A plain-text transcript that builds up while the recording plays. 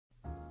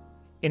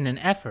In an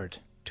effort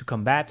to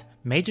combat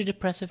major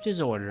depressive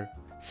disorder,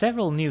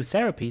 several new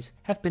therapies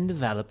have been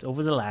developed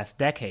over the last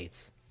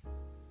decades.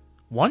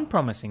 One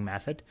promising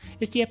method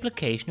is the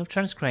application of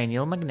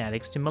transcranial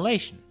magnetic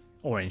stimulation,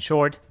 or in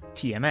short,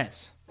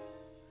 TMS.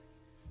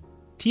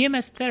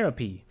 TMS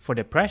therapy for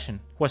depression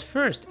was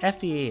first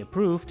FDA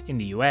approved in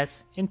the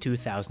US in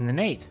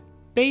 2008,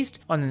 based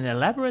on an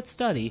elaborate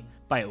study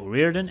by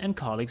O'Riordan and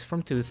colleagues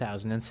from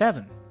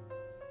 2007.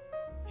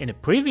 In a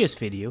previous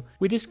video,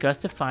 we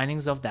discussed the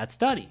findings of that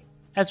study,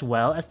 as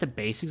well as the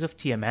basics of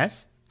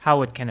TMS,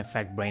 how it can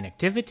affect brain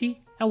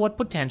activity, and what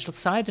potential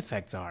side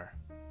effects are.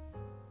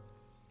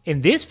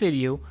 In this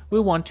video, we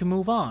want to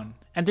move on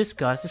and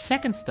discuss the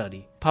second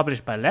study,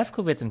 published by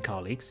Levkovitz and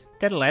colleagues,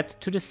 that led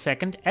to the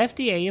second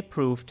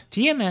FDA-approved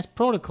TMS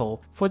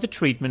protocol for the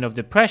treatment of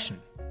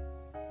depression.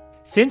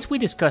 Since we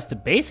discussed the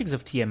basics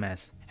of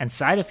TMS and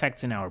side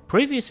effects in our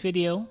previous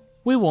video,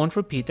 we won't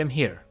repeat them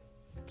here.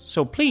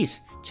 So please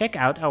check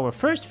out our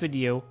first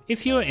video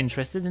if you are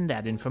interested in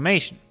that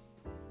information.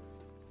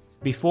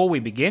 Before we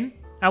begin,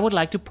 I would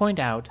like to point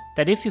out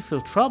that if you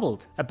feel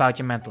troubled about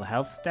your mental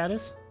health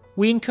status,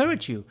 we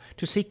encourage you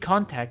to seek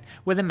contact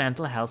with a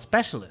mental health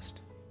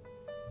specialist.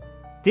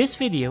 This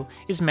video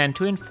is meant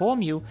to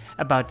inform you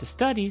about the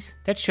studies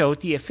that showed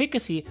the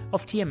efficacy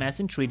of TMS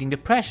in treating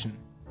depression.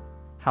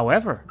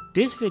 However,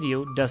 this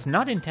video does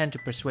not intend to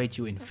persuade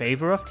you in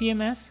favor of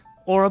TMS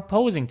or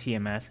opposing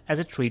TMS as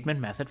a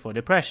treatment method for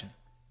depression.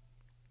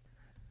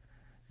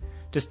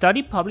 The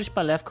study published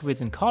by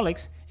Levkovitz and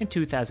colleagues in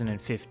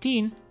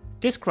 2015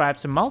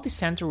 describes a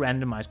multi-center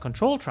randomized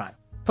control trial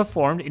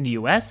performed in the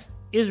US,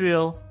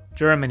 Israel,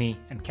 Germany,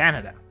 and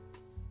Canada.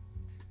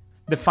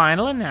 The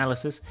final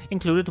analysis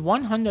included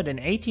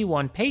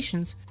 181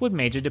 patients with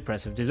major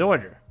depressive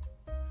disorder.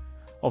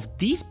 Of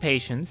these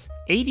patients,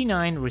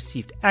 89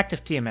 received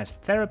active TMS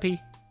therapy,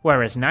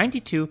 whereas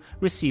 92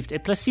 received a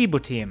placebo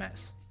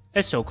TMS,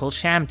 a so-called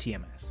sham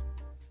TMS.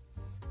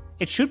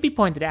 It should be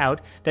pointed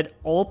out that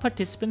all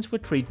participants were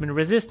treatment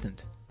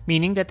resistant,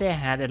 meaning that they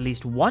had at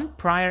least one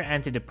prior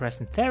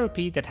antidepressant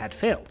therapy that had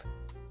failed.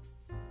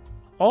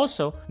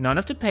 Also, none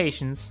of the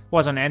patients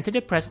was on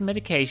antidepressant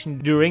medication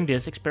during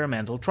this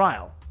experimental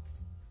trial.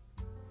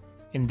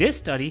 In this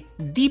study,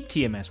 deep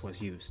TMS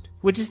was used,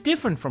 which is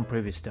different from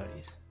previous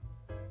studies.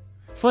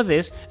 For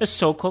this, a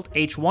so-called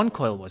H1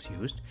 coil was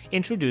used,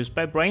 introduced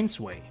by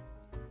BrainSway.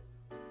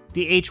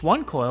 The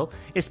H1 coil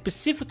is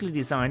specifically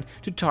designed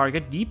to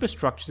target deeper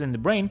structures in the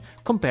brain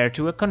compared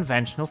to a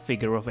conventional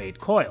figure-of-8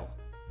 coil.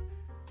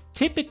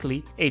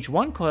 Typically,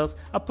 H1 coils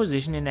are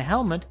positioned in a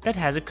helmet that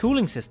has a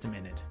cooling system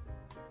in it.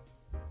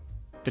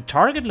 The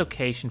target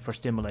location for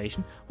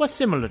stimulation was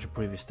similar to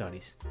previous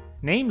studies,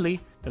 namely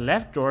the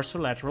left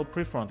dorsolateral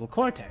prefrontal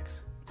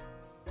cortex.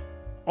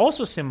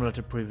 Also similar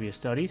to previous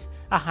studies,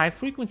 a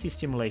high-frequency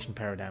stimulation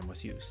paradigm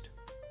was used.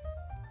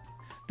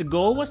 The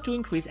goal was to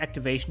increase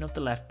activation of the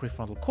left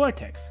prefrontal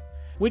cortex,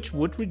 which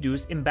would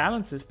reduce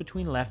imbalances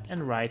between left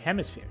and right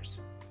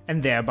hemispheres,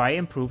 and thereby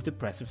improve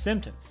depressive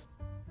symptoms.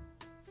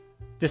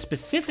 The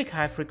specific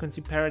high-frequency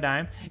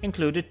paradigm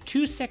included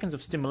 2 seconds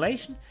of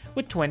stimulation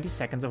with 20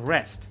 seconds of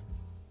rest.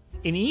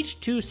 In each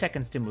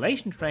 2-second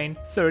stimulation train,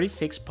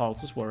 36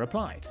 pulses were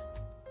applied.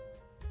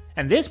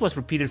 And this was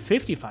repeated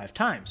 55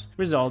 times,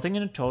 resulting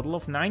in a total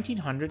of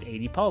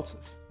 1980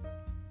 pulses.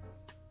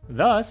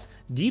 Thus,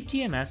 deep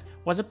TMS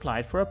was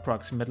applied for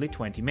approximately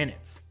 20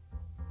 minutes.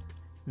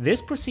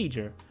 This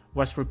procedure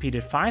was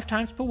repeated 5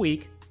 times per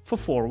week for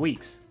 4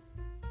 weeks.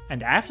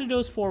 And after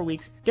those 4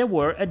 weeks, there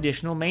were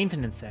additional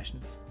maintenance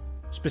sessions,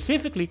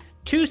 specifically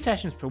 2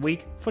 sessions per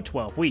week for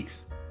 12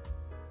 weeks.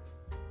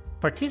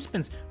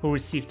 Participants who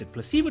received the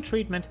placebo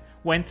treatment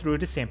went through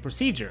the same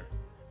procedure.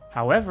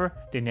 However,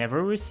 they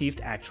never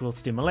received actual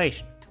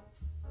stimulation.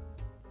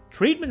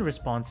 Treatment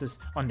responses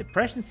on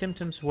depression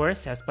symptoms were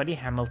assessed by the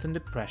Hamilton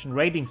Depression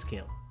Rating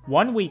Scale,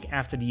 1 week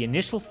after the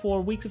initial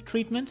 4 weeks of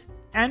treatment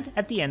and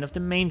at the end of the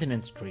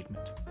maintenance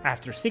treatment,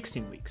 after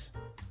 16 weeks.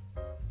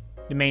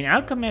 The main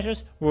outcome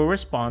measures were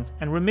response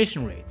and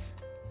remission rates.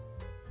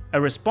 A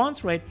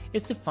response rate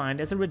is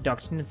defined as a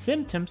reduction in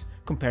symptoms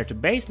compared to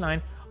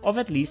baseline of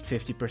at least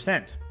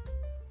 50%.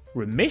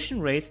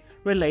 Remission rates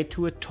relate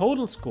to a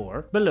total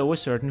score below a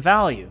certain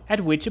value, at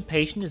which a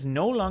patient is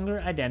no longer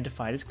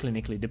identified as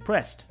clinically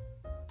depressed.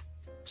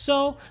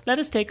 So, let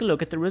us take a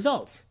look at the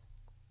results.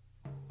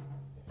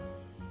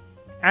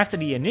 After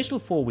the initial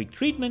 4-week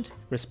treatment,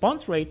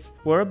 response rates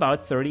were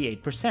about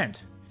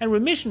 38%, and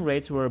remission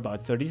rates were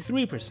about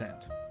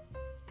 33%.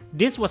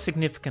 This was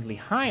significantly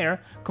higher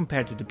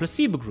compared to the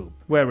placebo group,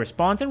 where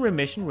response and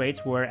remission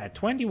rates were at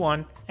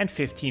 21% and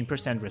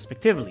 15%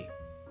 respectively.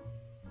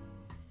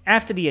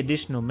 After the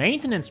additional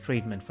maintenance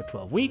treatment for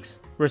 12 weeks,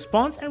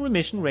 response and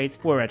remission rates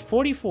were at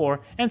 44%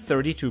 and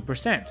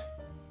 32%,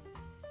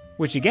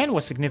 which again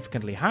was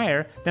significantly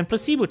higher than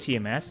placebo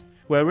TMS,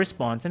 where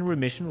response and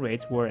remission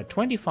rates were at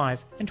 25%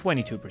 and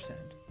 22%.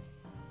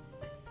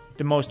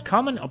 The most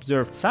common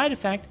observed side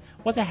effect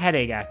was a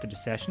headache after the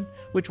session,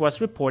 which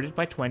was reported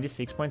by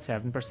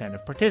 26.7%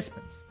 of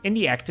participants in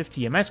the active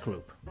TMS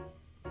group.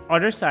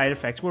 other side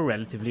effects were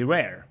relatively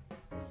rare.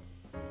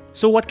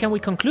 So what can we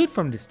conclude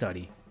from this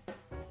study?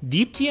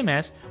 Deep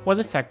TMS was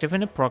effective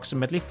in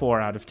approximately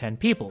 4 out of 10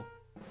 people,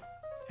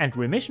 and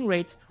remission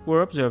rates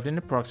were observed in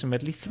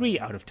approximately 3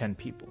 out of 10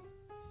 people.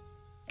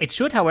 It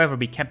should, however,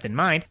 be kept in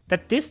mind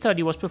that this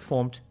study was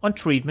performed on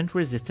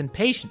treatment-resistant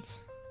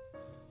patients.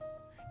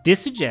 This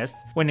suggests,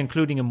 when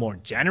including a more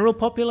general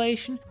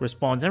population,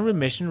 response and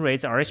remission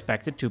rates are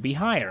expected to be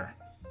higher.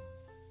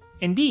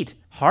 Indeed,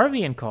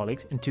 Harvey and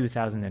colleagues in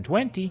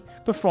 2020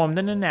 performed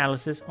an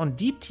analysis on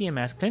deep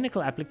TMS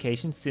clinical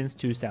applications since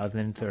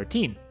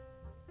 2013.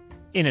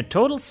 In a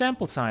total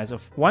sample size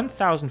of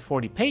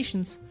 1,040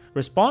 patients,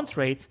 response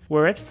rates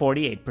were at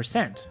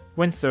 48%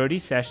 when 30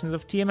 sessions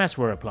of TMS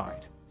were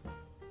applied.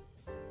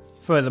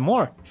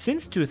 Furthermore,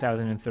 since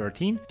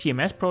 2013,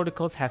 TMS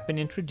protocols have been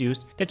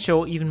introduced that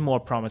show even more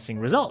promising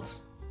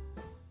results.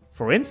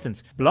 For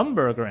instance,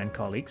 Blumberger and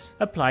colleagues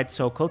applied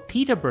so-called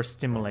theta burst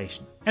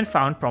stimulation and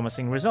found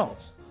promising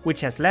results,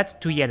 which has led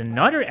to yet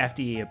another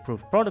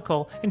FDA-approved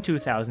protocol in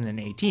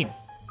 2018.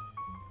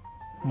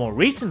 More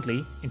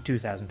recently, in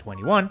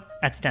 2021,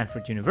 at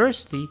Stanford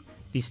University,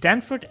 the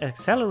Stanford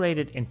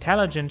Accelerated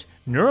Intelligent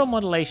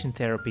Neuromodulation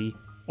Therapy,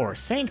 or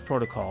SAINT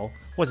protocol,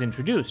 was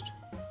introduced.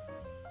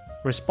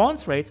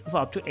 Response rates of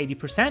up to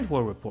 80%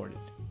 were reported.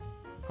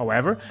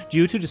 However,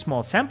 due to the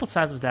small sample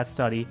size of that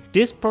study,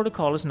 this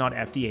protocol is not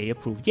FDA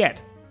approved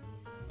yet.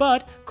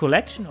 But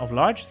collection of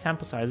large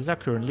sample sizes are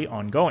currently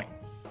ongoing.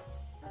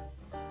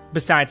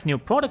 Besides new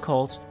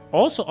protocols,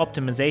 also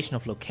optimization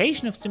of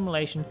location of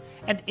stimulation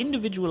and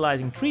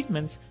individualizing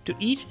treatments to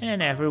each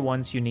and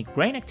everyone's unique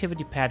brain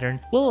activity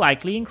pattern will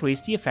likely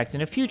increase the effects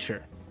in the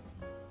future.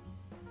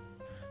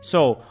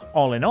 So,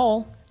 all in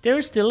all, there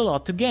is still a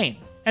lot to gain,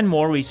 and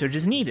more research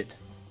is needed,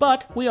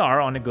 but we are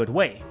on a good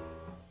way.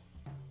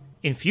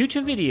 In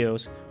future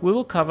videos, we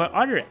will cover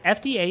other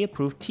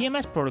FDA-approved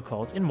TMS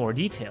protocols in more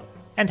detail,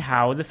 and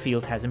how the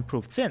field has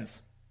improved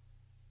since.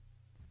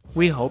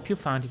 We hope you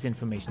found this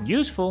information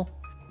useful,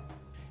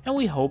 and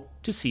we hope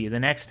to see you the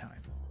next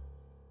time.